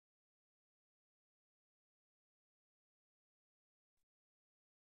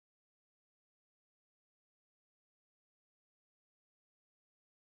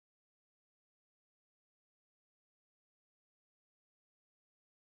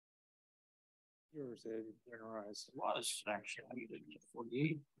Yours generalized. It was actually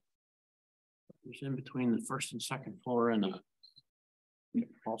 48. It was in between the first and second floor and a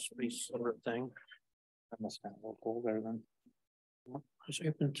crawl space sort of thing. That must have been cool there then. I was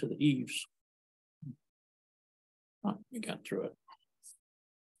open to the eaves. Oh, we got through it.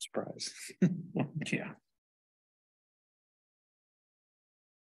 Surprise. Yeah.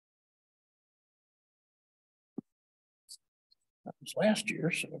 That was last year,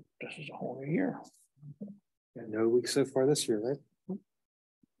 so this is a whole year. Yeah, no weeks so far this year, right?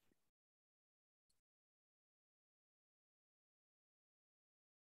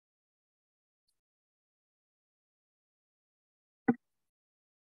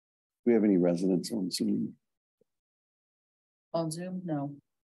 Do we have any residents on Zoom? On Zoom? No.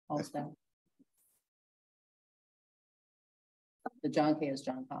 All staff. The John K is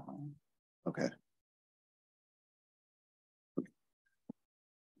John Papa. Okay.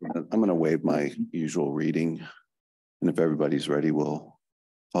 I'm going to waive my usual reading. And if everybody's ready, we'll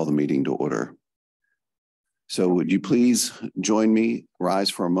call the meeting to order. So would you please join me, rise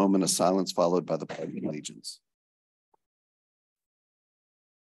for a moment of silence followed by the Pledge of Allegiance.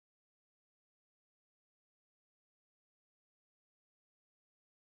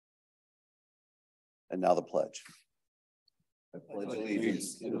 And now the pledge. I pledge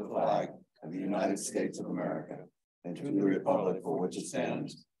allegiance to the flag of the United States of America and to the republic for which it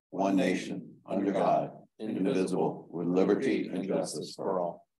stands, one nation, under God, indivisible, with liberty and justice for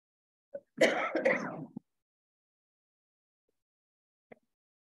all.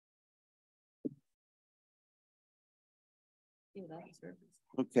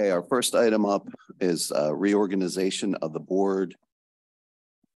 Okay, our first item up is reorganization of the board.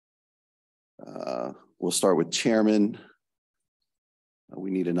 We'll start with chairman. We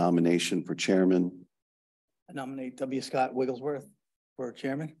need a nomination for chairman. I nominate W. Scott Wigglesworth for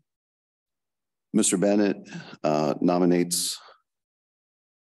chairman. Mr. Bennett nominates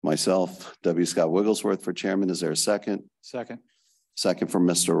myself, W. Scott Wigglesworth, for chairman. Is there a second? Second. Second from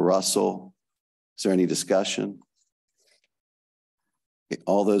Mr. Russell. Is there any discussion? Okay,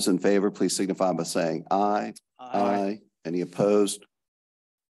 all those in favor, please signify by saying aye. Aye. Any opposed?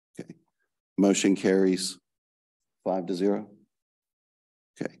 Okay. Motion carries 5-0.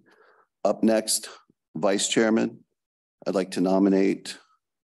 Okay. Up next, vice chairman. I'd like to nominate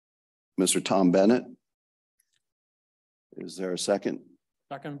Mr. Tom Bennett. Is there a second?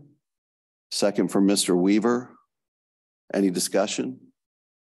 Second. Second from Mr. Weaver. Any discussion?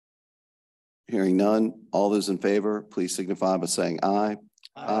 Hearing none. All those in favor, please signify by saying aye.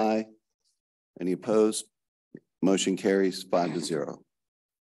 Aye. Any opposed? Motion carries 5-0.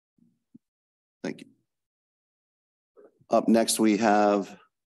 Thank you. Up next, we have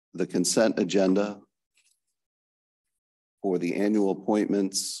the consent agenda for the annual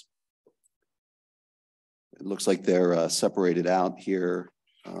appointments. It looks like they're separated out here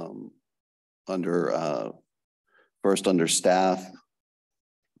under first under staff.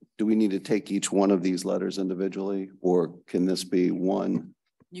 Do we need to take each one of these letters individually, or can this be one?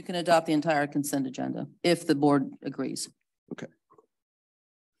 You can adopt the entire consent agenda if the board agrees. Okay.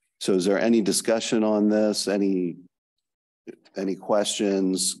 So is there any discussion on this? Any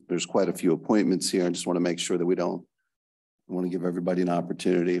questions? There's quite a few appointments here. I just want to make sure that we don't want to give everybody an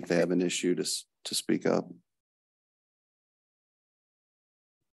opportunity if they have an issue to speak up.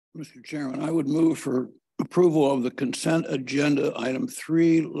 Mr. Chairman, I would move for approval of the consent agenda, item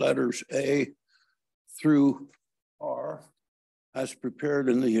 3, letters A through R, as prepared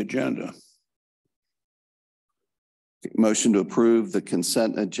in the agenda. Motion to approve the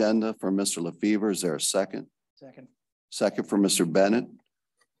consent agenda for Mr. Lefevre. Is there a second? Second. Second for Mr. Bennett.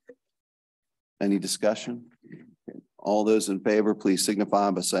 Any discussion? All those in favor, please signify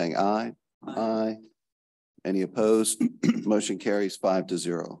by saying aye. Aye. Any opposed? Motion carries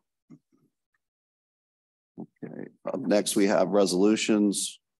 5-0. Okay. Up next, we have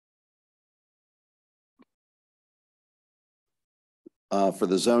resolutions. For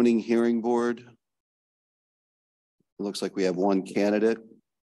the zoning hearing board, it looks like we have one candidate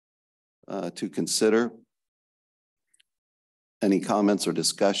to consider. Any comments or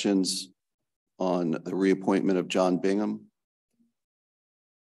discussions on the reappointment of John Bingham?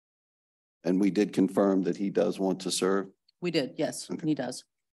 And we did confirm that he does want to serve. We did, yes, okay. He does.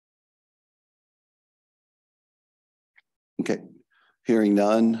 Okay, hearing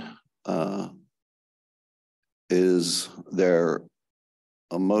none, is there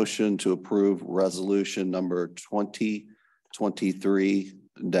a motion to approve resolution number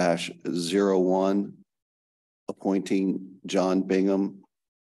 2023-01, appointing John Bingham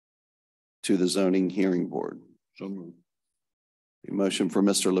to the zoning hearing board? So moved. A motion for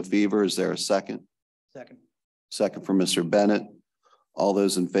Mr. LaFever. Is there a second? Second. Second for Mr. Bennett. All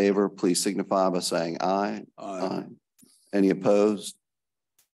those in favor, please signify by saying aye. Aye. Any opposed?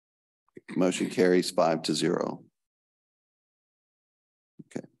 Motion carries 5-0.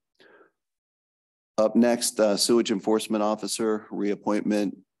 Okay. Up next, Sewage Enforcement Officer,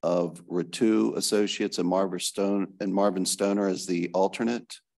 reappointment of Ritu Associates and Marvin Stoner as the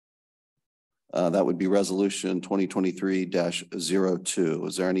alternate. That would be resolution 2023-02.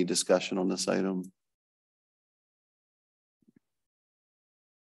 Is there any discussion on this item?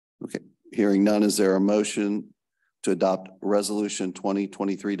 Okay, hearing none, is there a motion to adopt resolution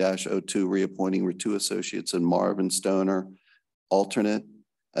 2023-02, reappointing Ritu Associates and Marvin Stoner, alternate,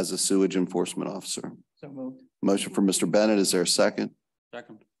 as a sewage enforcement officer? So moved. Motion for Mr. Bennett. Is there a second?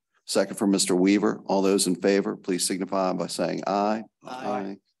 Second. Second for Mr. Weaver. All those in favor, please signify by saying aye.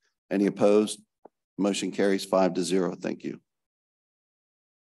 Aye. Any opposed? Motion carries 5-0. Thank you.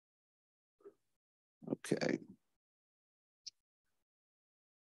 Okay.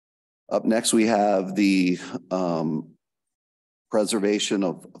 Up next, we have the preservation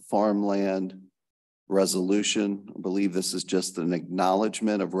of farmland resolution. I believe this is just an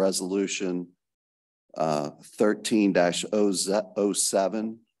acknowledgement of resolution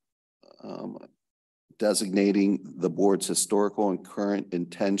 13-07, designating the board's historical and current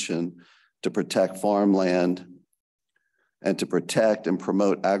intention to protect farmland and to protect and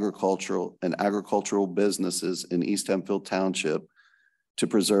promote agricultural businesses in East Hempfield Township, to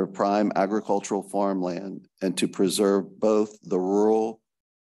preserve prime agricultural farmland and to preserve both the rural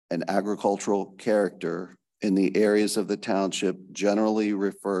and agricultural character in the areas of the township generally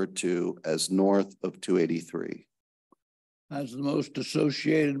referred to as north of 283. As the most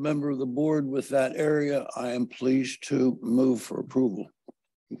associated member of the board with that area, I am pleased to move for approval.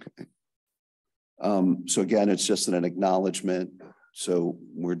 Okay. So again, it's just an acknowledgement. So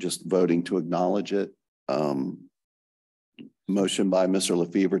we're just voting to acknowledge it. Motion by Mr.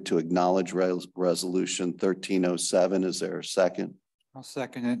 LaFever to acknowledge resolution 1307. Is there a second? I'll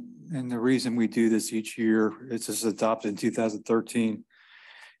second it. And the reason we do this each year, it's just adopted in 2013,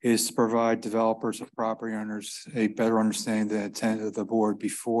 is to provide developers and property owners a better understanding of the intent of the board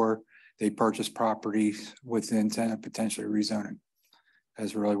before they purchase properties with the intent of potentially rezoning.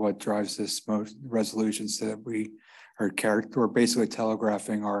 That's really what drives this most resolutions, that we are basically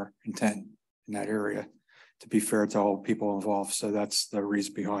telegraphing our intent in that area to be fair to all people involved. So that's the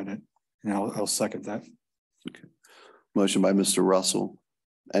reason behind it. And I'll second that. Okay. Motion by Mr. Russell.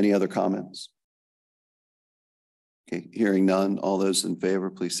 Any other comments? Okay, hearing none. All those in favor,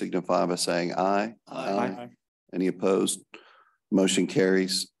 please signify by saying aye. Aye. Any opposed? Motion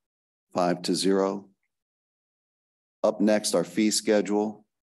carries 5-0. Up next, our fee schedule.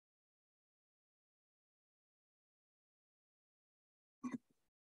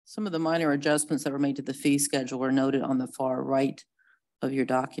 Some of the minor adjustments that were made to the fee schedule are noted on the far right of your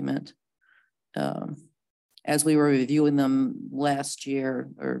document. As we were reviewing them last year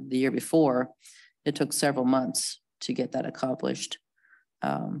or the year before, it took several months to get that accomplished.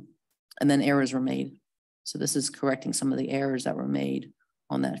 And then errors were made. So this is correcting some of the errors that were made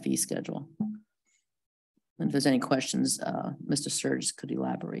on that fee schedule. And if there's any questions, Mr. Sturgis could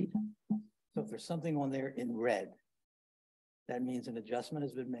elaborate. So if there's something on there in red, that means an adjustment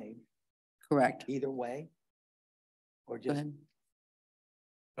has been made Correct. either way? Or Go just,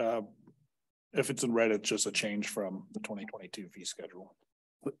 ahead. If it's in red, it's just a change from the 2022 fee schedule.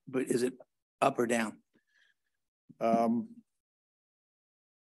 but is it up or down?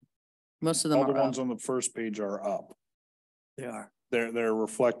 Most of them All the are ones up. on the first page are up. They are. They're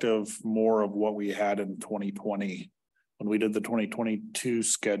reflective more of what we had in 2020. When we did the 2022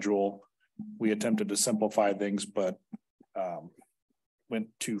 schedule, we attempted to simplify things, but went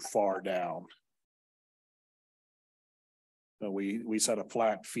too far down. So we set a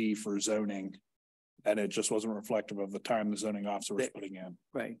flat fee for zoning, and it just wasn't reflective of the time the zoning officer was putting in.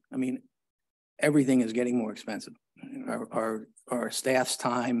 Right. I mean, everything is getting more expensive. Our staff's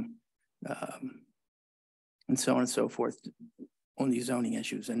time, and so on and so forth on these zoning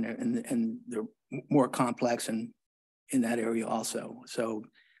issues, and they're more complex in that area also. So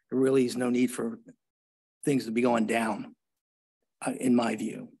there really is no need for things to be going down, in my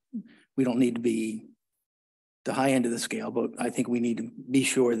view. We don't need to be the high end of the scale, but I think we need to be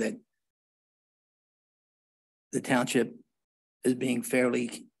sure that the township is being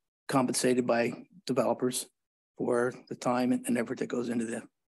fairly compensated by developers for the time and effort that goes into the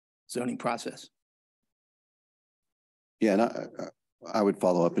zoning process. Yeah, and I would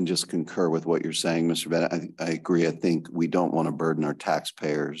follow up and just concur with what you're saying, Mr. Bennett. I agree. I think we don't want to burden our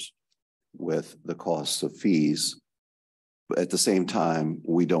taxpayers with the costs of fees. But at the same time,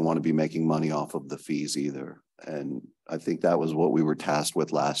 we don't want to be making money off of the fees either. And I think that was what we were tasked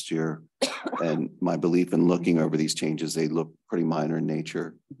with last year. And my belief in looking over these changes, they look pretty minor in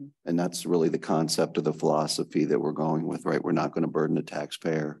nature. Mhm. And that's really the concept of the philosophy that we're going with, right? We're not going to burden the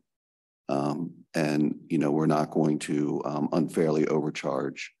taxpayer. And, you know, we're not going to unfairly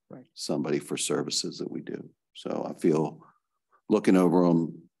overcharge Right. somebody for services that we do. So I feel looking over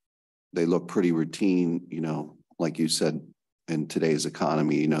them, they look pretty routine, you know, like you said, in today's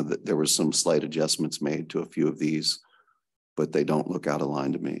economy, you know, that there was some slight adjustments made to a few of these, but they don't look out of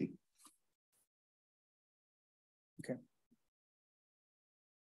line to me. Okay.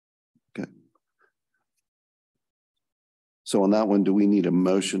 Okay. So on that one, do we need a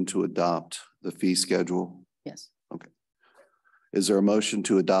motion to adopt the fee schedule? Yes. Okay. Is there a motion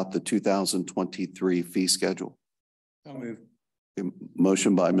to adopt the 2023 fee schedule? I'll move.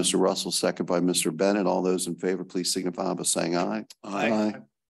 Motion by Mr. Russell, second by Mr. Bennett. All those in favor, please signify by saying aye. Aye.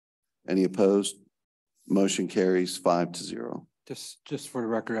 Any opposed? Motion carries 5-0. Just for the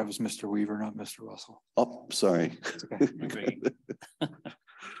record, that was Mr. Weaver, not Mr. Russell. Oh, sorry. It's okay. Okay.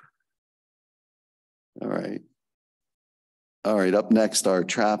 All right. All right, up next, our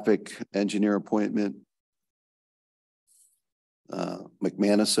traffic engineer appointment.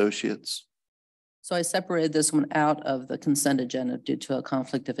 McMahon Associates. So I separated this one out of the consent agenda due to a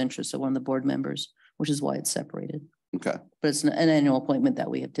conflict of interest of one of the board members, which is why it's separated. Okay. But it's an annual appointment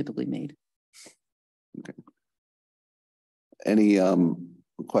that we have typically made. Okay. Any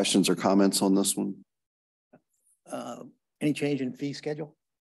questions or comments on this one? Any change in fee schedule?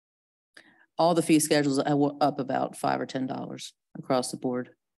 All the fee schedules are up about $5 or $10 across the board.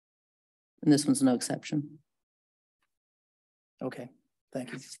 And this one's no exception. Okay,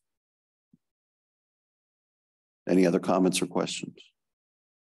 thank you. Any other comments or questions?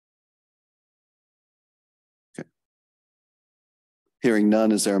 Okay. Hearing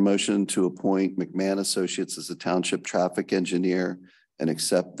none, is there a motion to appoint McMahon Associates as the township traffic engineer and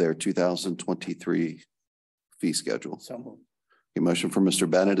accept their 2023 fee schedule? So moved. A motion for Mr.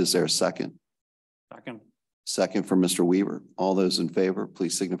 Bennett. Is there a second? Second. Second for Mr. Weaver. All those in favor,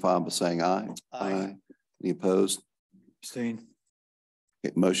 please signify by saying aye. Aye. Any opposed? Abstain.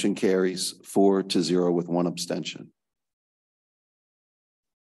 Okay, motion carries 4-0 with one abstention.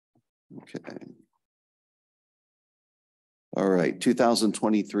 Okay. All right,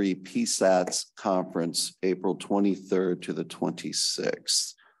 2023 PSATS conference, April 23rd to the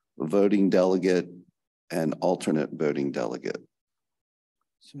 26th. Voting delegate and alternate voting delegate.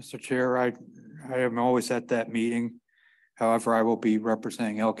 So, Mr. Chair, I am always at that meeting. However, I will be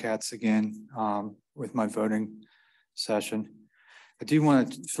representing LCATS again with my voting session. I do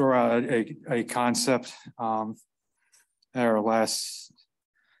want to throw out a concept at our last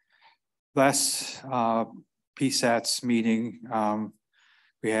PSATS meeting.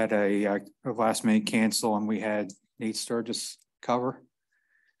 We had a last minute cancel and we had Nate Sturgis cover.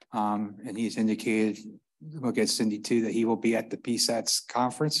 And he's indicated, we'll get Cindy too, that he will be at the PSATS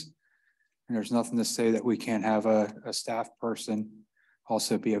conference. And there's nothing to say that we can't have a staff person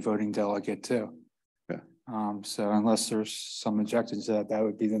also be a voting delegate too. So unless there's some objections to that, that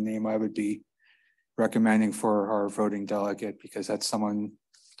would be the name I would be recommending for our voting delegate, because that's someone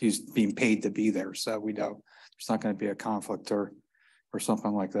who's being paid to be there. So we know there's not going to be a conflict or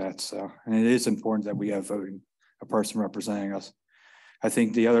something like that. So, and it is important that we have a person representing us. I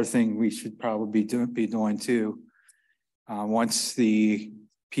think the other thing we should probably be doing too, once the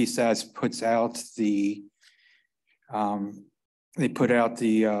PSATS puts out they put out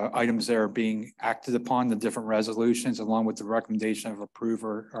the items that are being acted upon, the different resolutions, along with the recommendation of approve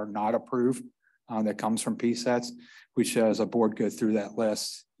or not approve that comes from PSATS. We should, as a board, go through that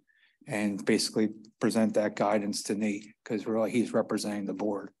list and basically present that guidance to Nate, because really he's representing the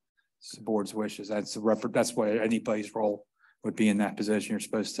board. It's the board's wishes. That's what anybody's role would be in that position. You're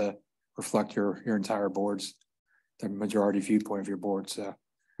supposed to reflect your entire board's, the majority viewpoint of your board. So,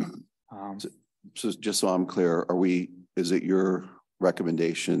 so just so I'm clear, is it your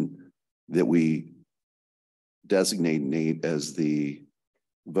recommendation that we designate Nate as the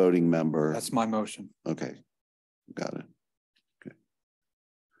voting member? that's my motion. Okay, got it. Okay.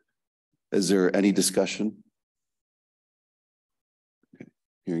 Is there any discussion?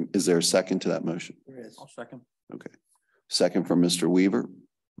 Okay. Is there a second to that motion? There is. I'll second. Okay. Second from Mr. Weaver.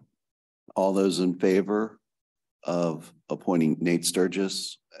 All those in favor of appointing Nate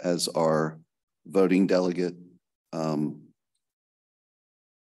Sturgis as our voting delegate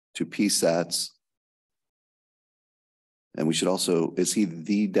to PSATS. And we should also, is he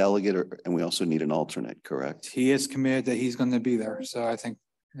the delegate and we also need an alternate, correct? He is committed that he's going to be there. So I think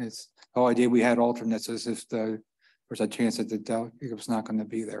it's the whole idea we had alternates is if the there's a chance that the delegate was not going to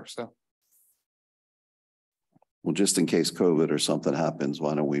be there, so. Well, just in case COVID or something happens,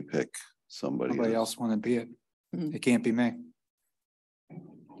 why don't we pick somebody Nobody else? else want to be it. Mhm. It can't be me.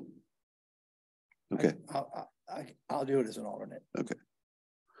 Okay, I'll do it as an alternate.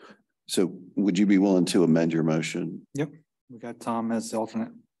 so would you be willing to amend your motion? We got Tom as the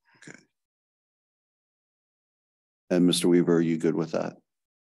alternate. And Mr. Weaver, are you good with that?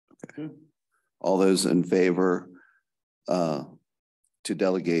 Okay. All those in favor to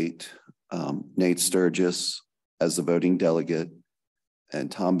delegate Nate Sturgis as the voting delegate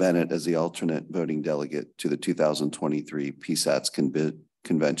and Tom Bennett as the alternate voting delegate to the 2023 PSATS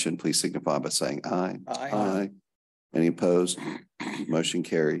convention, please signify by saying aye. Aye. Any opposed? Motion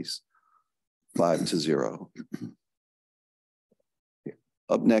carries 5-0.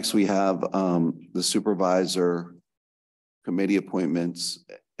 Up next, we have the supervisor committee appointments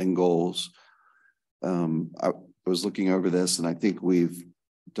and goals. I was looking over this and I think we've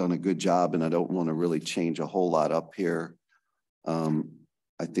done a good job and I don't want to really change a whole lot up here.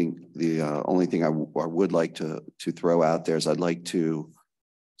 I think the only thing I would like to throw out there is I'd like to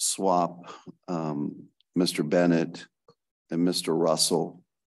swap Mr. Bennett and Mr. Russell.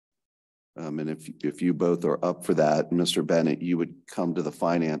 And if you both are up for that, Mr. Bennett, you would come to the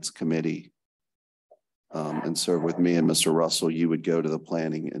finance committee and serve with me, and Mr. Russell, you would go to the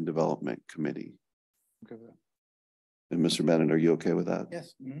planning and development committee. Okay with that. And Mr. Bennett, are you okay with that?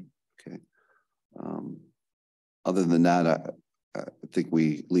 Yes. Okay. Other than that, I think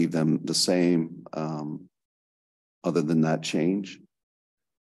we leave them the same, other than that change.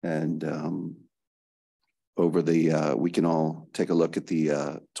 And over the, we can all take a look at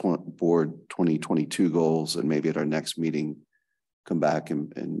the board 2022 goals and maybe at our next meeting, come back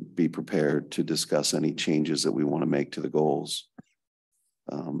and be prepared to discuss any changes that we want to make to the goals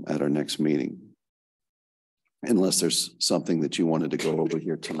at our next meeting. Unless there's something that you wanted to go over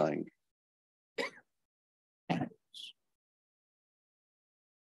here tonight.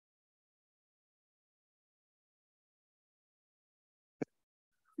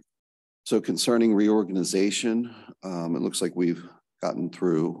 So concerning reorganization, it looks like we've gotten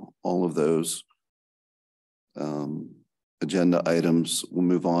through all of those agenda items. We'll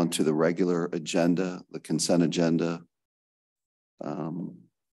move on to the regular agenda, the consent agenda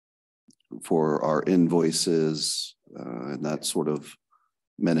for our invoices and that sort of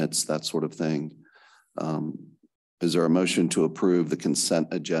minutes, that sort of thing. Is there a motion to approve the consent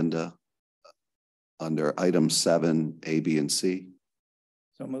agenda under item 7, A, B, and C?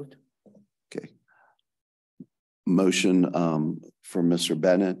 So moved. Okay. Motion for Mr.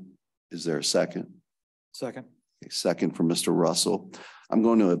 Bennett. Is there a second? Second. Okay, second for Mr. Russell. I'm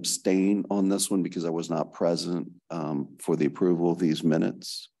going to abstain on this one because I was not present for the approval of these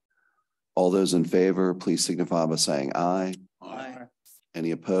minutes. All those in favor, please signify by saying aye. Aye.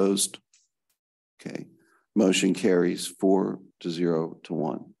 Any opposed? Okay. Motion carries 4-0 to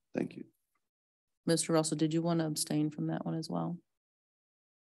 1. Thank you. Mr. Russell, did you want to abstain from that one as well?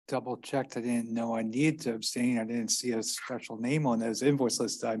 Double checked. I didn't know I needed to abstain. I didn't see a special name on those invoice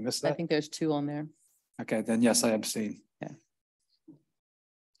lists. Did I miss I that? think there's 2 on there. Okay, then yes, I abstain.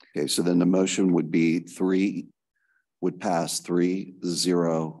 Okay, so then the motion would be 3, would pass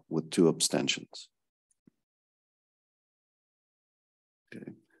 3-0 with 2 abstentions.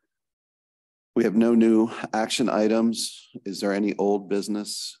 Okay. We have no new action items. Is there any old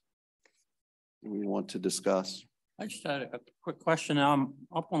business we want to discuss? I just had a quick question.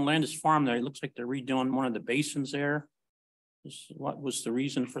 Up on Landis Farm there, it looks like they're redoing one of the basins there. What was the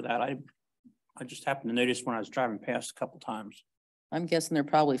reason for that? I just happened to notice when I was driving past a couple times. I'm guessing they're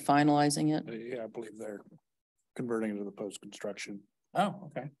probably finalizing it. Yeah, I believe they're converting into the post-construction. Oh,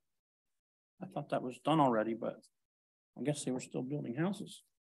 okay. I thought that was done already, but I guess they were still building houses.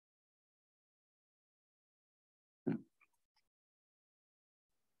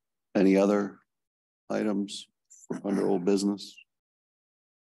 Any other items under old business?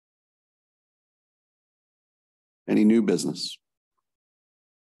 Any new business?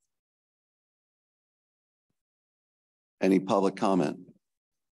 Any public comment?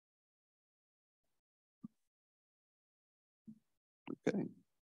 Okay.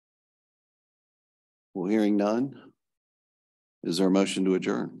 Well, hearing none, is there a motion to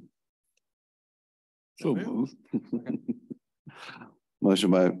adjourn? So moved. Motion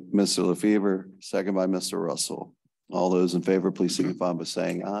by Mr. LaFever, second by Mr. Russell. All those in favor, please signify by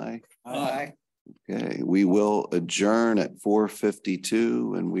saying aye. Aye. Okay, we will adjourn at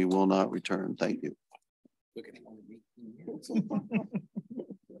 4:52 and we will not return. Thank you.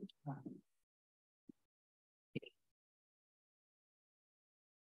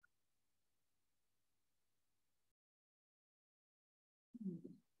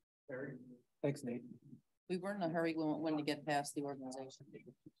 Thanks, Nate. We weren't in a hurry when to get past the organization.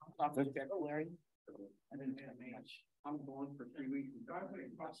 Talk to February. I'm going for 3 weeks.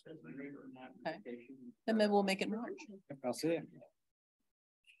 Okay. Then maybe we'll make it March. I'll see you.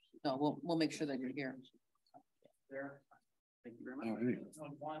 No, we'll make sure that you're here. Thank you very much.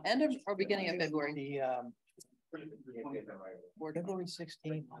 End of or beginning of February. February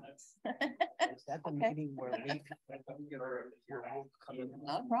 16th. Is that the Okay. meeting where we?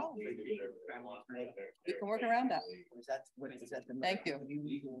 Not a problem. We can work around that. Is that, what is that? Thank you.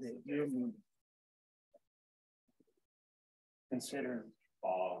 You consider.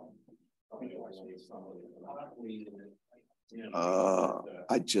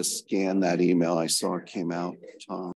 I just scanned that email. I saw it came out, Tom.